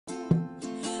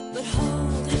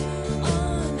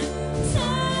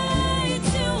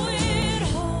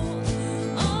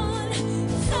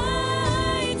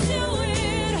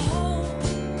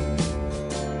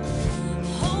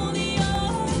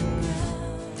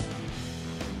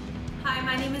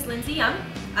Hi, my name is Lindsey Yung.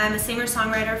 I'm a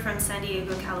singer-songwriter from San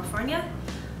Diego, California.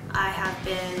 I have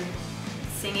been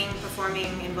singing,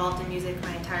 performing, involved in music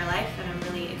my entire life, and I'm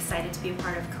really excited to be a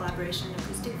part of Kollaboration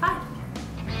Acoustic 5.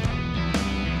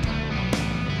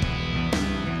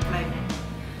 My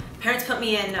parents put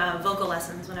me in vocal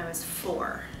lessons when I was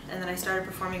 4, and then I started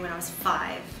performing when I was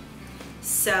 5.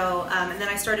 So, and then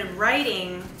I started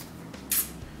writing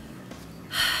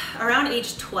around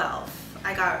age 12.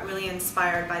 I got really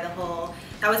inspired by the whole,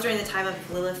 that was during the time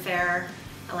of Lilith Fair,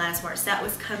 Alanis Morissette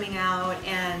was coming out,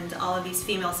 and all of these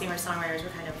female singer-songwriters were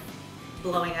kind of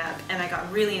blowing up, and I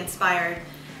got really inspired.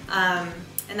 And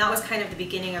that was kind of the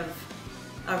beginning of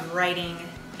writing,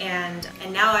 and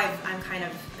now I'm kind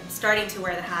of starting to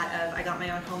wear the hat of, I got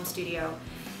my own home studio,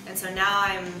 and so now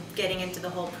I'm getting into the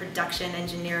whole production,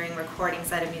 engineering, recording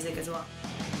side of music as well.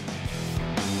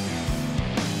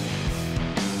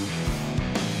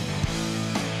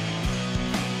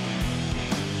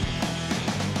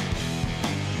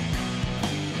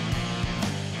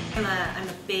 I'm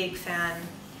a big fan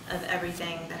of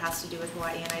everything that has to do with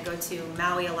Hawaii, and I go to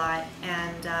Maui a lot,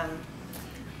 and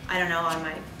I don't know, on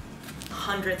my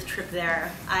 100th trip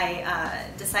there, I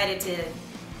decided to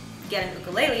get an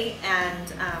ukulele,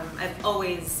 and I've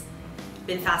always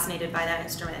been fascinated by that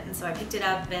instrument, and so I picked it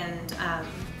up and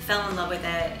fell in love with it,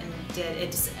 and did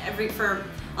it just for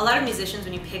a lot of musicians,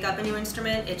 when you pick up a new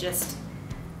instrument, it just,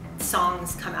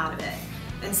 songs come out of it.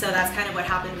 And so that's kind of what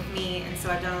happened with me, and so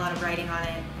I've done a lot of writing on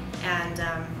it, and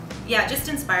yeah, just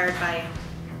inspired by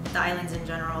the islands in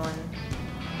general. And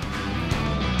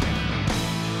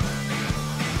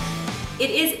it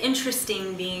is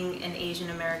interesting being an Asian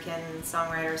American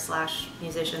songwriter slash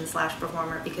musician slash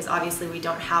performer, because obviously we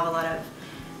don't have a lot of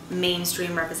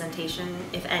mainstream representation,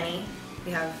 if any.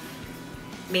 We have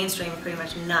mainstream pretty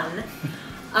much none.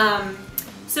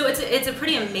 So it's a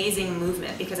pretty amazing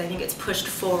movement, because I think it's pushed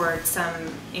forward some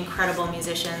incredible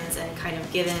musicians and kind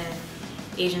of given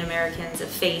Asian Americans a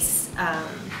face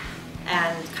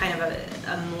and kind of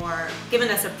a more, given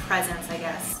us a presence, I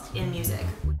guess, in music.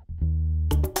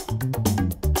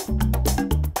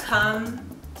 Come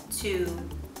to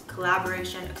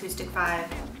Kollaboration Acoustic 5,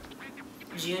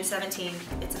 June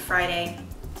 17th. It's a Friday,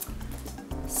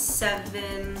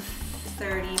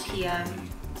 7:30 p.m.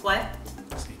 What?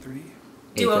 Say 3.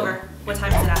 Do over. What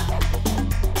time is it at?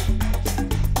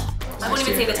 I won't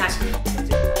even say the time.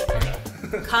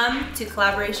 Come to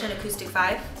Kollaboration Acoustic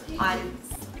 5 on...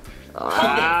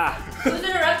 Who's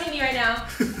interrupting me right now?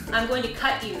 I'm going to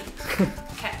cut you.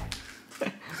 Okay.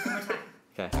 One more time.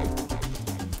 Okay.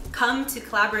 Come to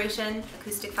Kollaboration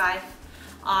Acoustic 5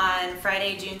 on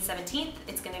Friday, June 17th.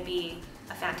 It's going to be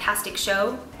a fantastic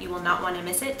show. You will not want to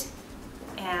miss it.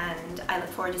 And I look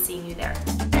forward to seeing you there.